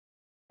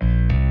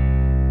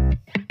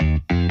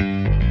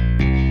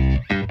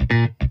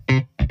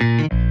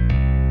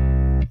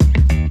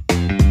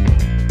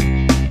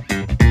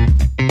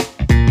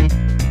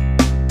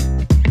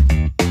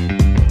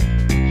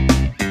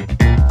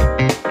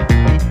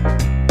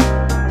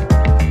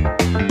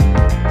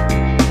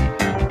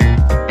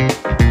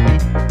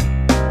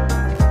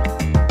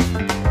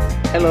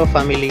Hello,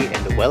 family,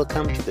 and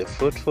welcome to the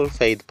Fruitful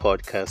Faith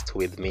podcast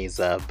with me,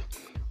 Zab.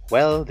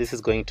 Well, this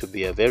is going to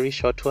be a very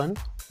short one,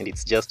 and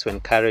it's just to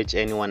encourage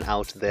anyone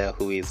out there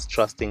who is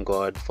trusting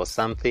God for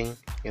something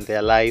in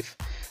their life,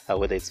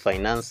 whether it's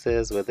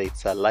finances, whether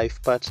it's a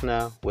life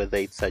partner, whether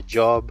it's a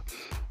job,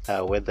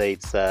 whether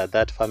it's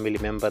that family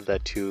member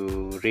that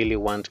you really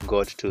want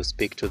God to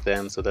speak to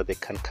them so that they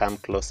can come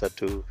closer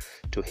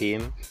to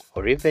Him,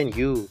 or even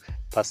you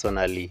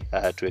personally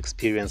to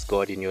experience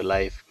God in your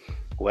life.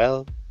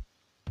 Well,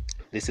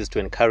 this is to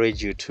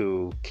encourage you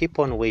to keep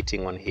on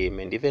waiting on Him,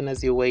 and even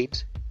as you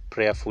wait,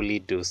 prayerfully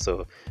do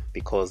so,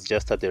 because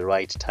just at the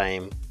right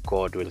time,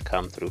 God will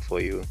come through for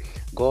you.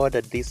 God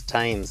at these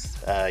times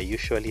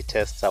usually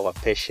tests our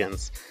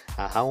patience.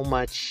 How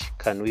much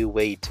can we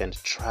wait and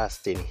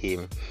trust in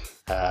Him?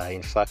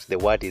 In fact, the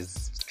word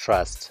is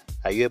trust.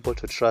 Are you able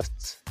to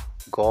trust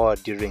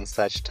God during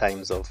such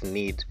times of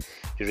need,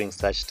 during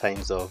such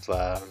times of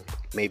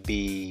maybe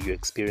you're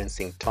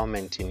experiencing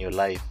torment in your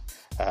life?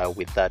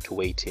 With that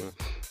waiting,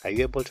 are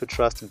you able to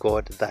trust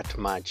God that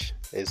much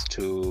as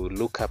to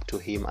look up to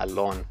Him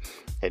alone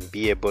and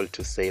be able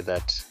to say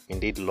that,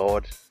 indeed,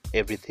 Lord,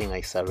 everything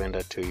I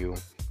surrender to you?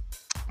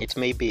 It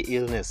may be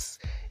illness,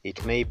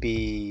 it may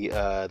be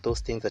those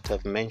things that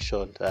I've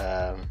mentioned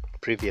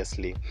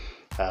previously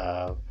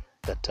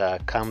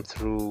that come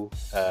through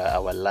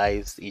our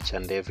lives each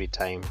and every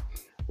time.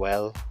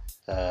 Well,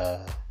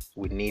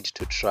 we need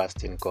to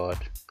trust in God,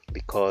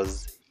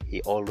 because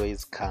He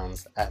always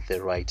comes at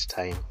the right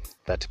time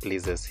that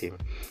pleases Him.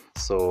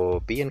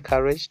 So be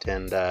encouraged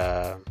and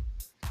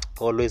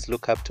always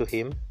look up to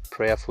Him,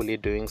 prayerfully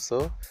doing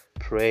so.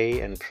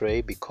 Pray and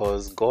pray,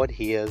 because God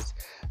hears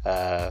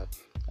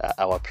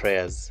our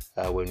prayers.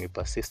 When we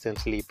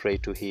persistently pray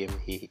to Him,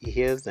 He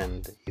hears,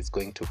 and He's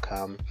going to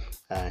come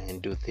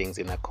and do things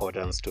in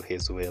accordance to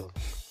His will.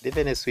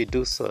 Even as we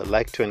do so, I'd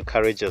like to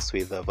encourage us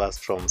with a verse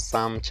from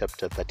Psalm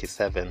chapter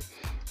 37,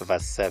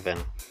 verse 7.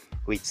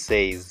 Which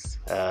says,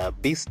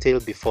 be still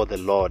before the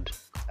Lord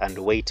and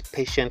wait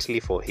patiently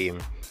for Him.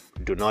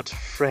 Do not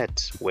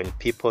fret when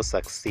people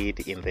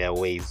succeed in their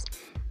ways,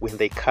 when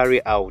they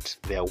carry out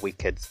their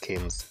wicked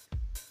schemes.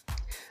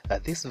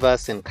 This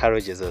verse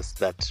encourages us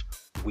that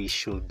we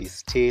should be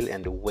still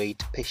and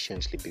wait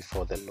patiently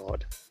before the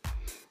Lord.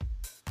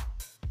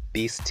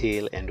 Be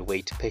still and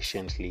wait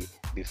patiently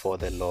before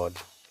the Lord.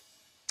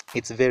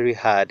 It's very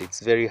hard.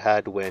 It's very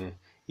hard when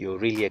you're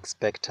really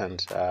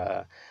expectant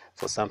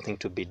for something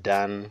to be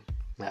done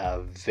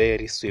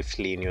very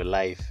swiftly in your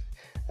life,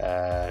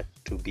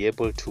 to be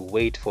able to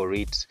wait for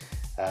it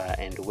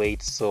and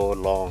wait so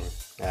long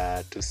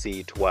to see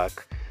it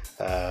work,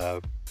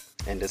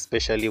 and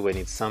especially when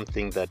it's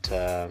something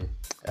that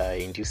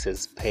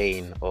induces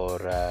pain, or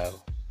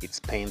it's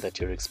pain that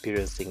you're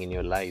experiencing in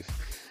your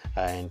life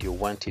and you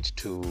want it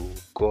to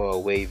go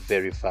away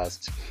very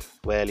fast.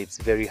 Well, it's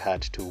very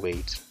hard to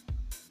wait.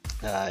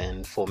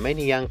 And for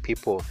many young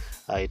people,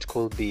 it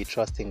could be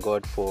trusting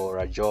God for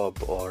a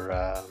job, or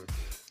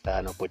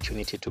an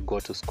opportunity to go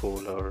to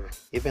school, or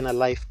even a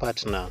life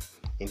partner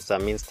in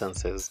some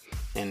instances.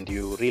 And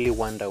you really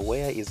wonder,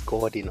 where is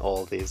God in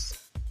all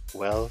this?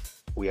 Well,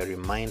 we are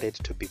reminded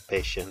to be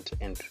patient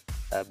and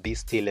be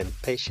still and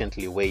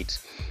patiently wait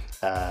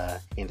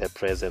in the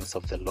presence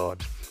of the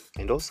Lord.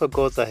 And also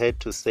goes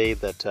ahead to say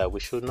that we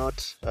should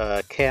not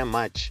care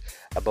much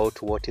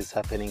about what is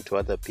happening to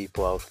other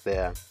people out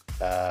there.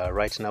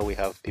 Right now we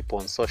have people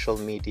on social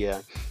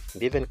media,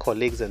 and even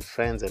colleagues and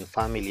friends and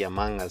family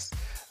among us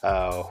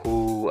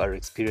who are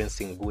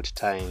experiencing good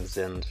times,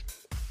 and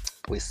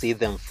we see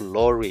them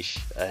flourish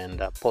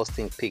and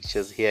posting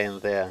pictures here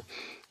and there,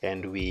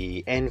 and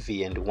we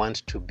envy and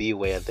want to be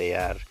where they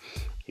are.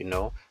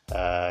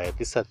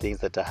 These are things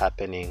that are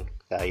happening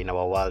in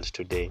our world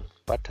today,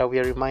 but we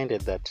are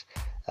reminded that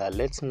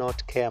let's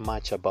not care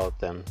much about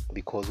them,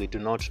 because we do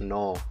not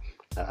know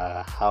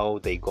how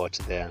they got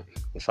there.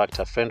 In fact,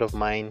 a friend of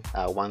mine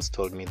once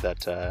told me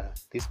that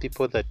these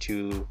people that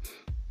you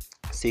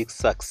see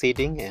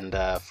succeeding and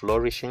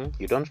flourishing,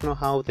 you don't know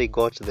how they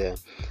got there.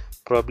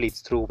 Probably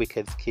it's through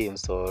wicked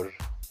schemes, or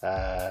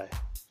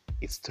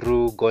it's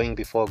through going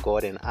before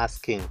God and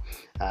asking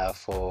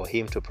for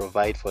Him to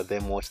provide for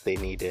them what they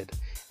needed,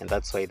 and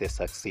that's why they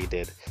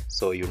succeeded.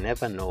 So you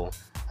never know,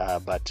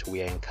 but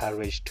we are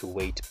encouraged to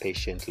wait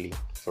patiently.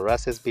 For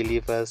us as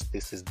believers,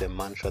 this is the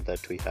mantra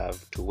that we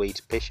have: to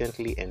wait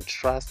patiently and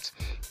trust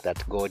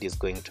that God is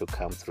going to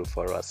come through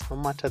for us, no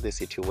matter the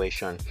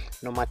situation,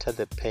 no matter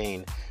the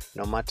pain,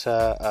 no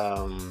matter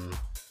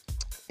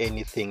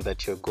anything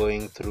that you're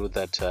going through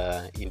that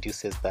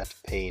induces that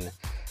pain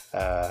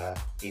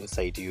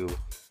inside you.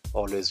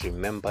 Always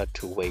remember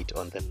to wait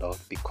on the Lord,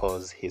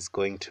 because He's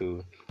going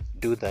to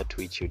do that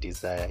which you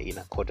desire in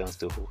accordance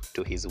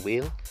to His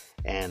will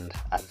and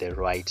at the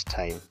right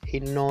time. He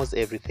knows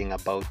everything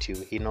about you.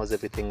 He knows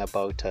everything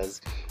about us,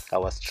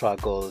 our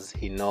struggles.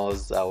 He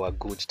knows our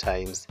good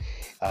times.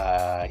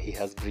 He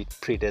has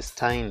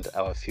predestined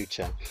our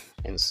future.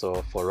 And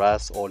so for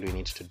us, all we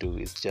need to do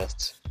is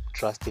just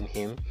trust in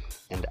Him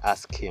and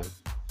ask Him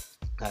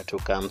to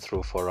come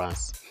through for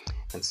us.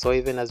 And so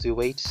even as we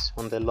wait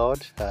on the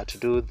Lord to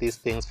do these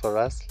things for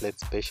us,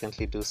 let's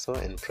patiently do so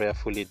and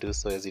prayerfully do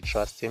so as we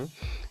trust Him.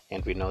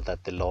 And we know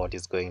that the Lord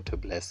is going to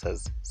bless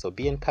us. So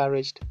be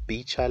encouraged,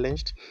 be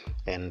challenged,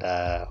 and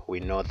we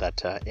know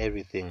that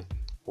everything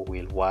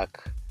will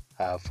work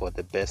for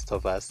the best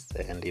of us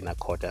and in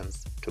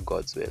accordance to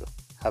God's will.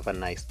 Have a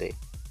nice day.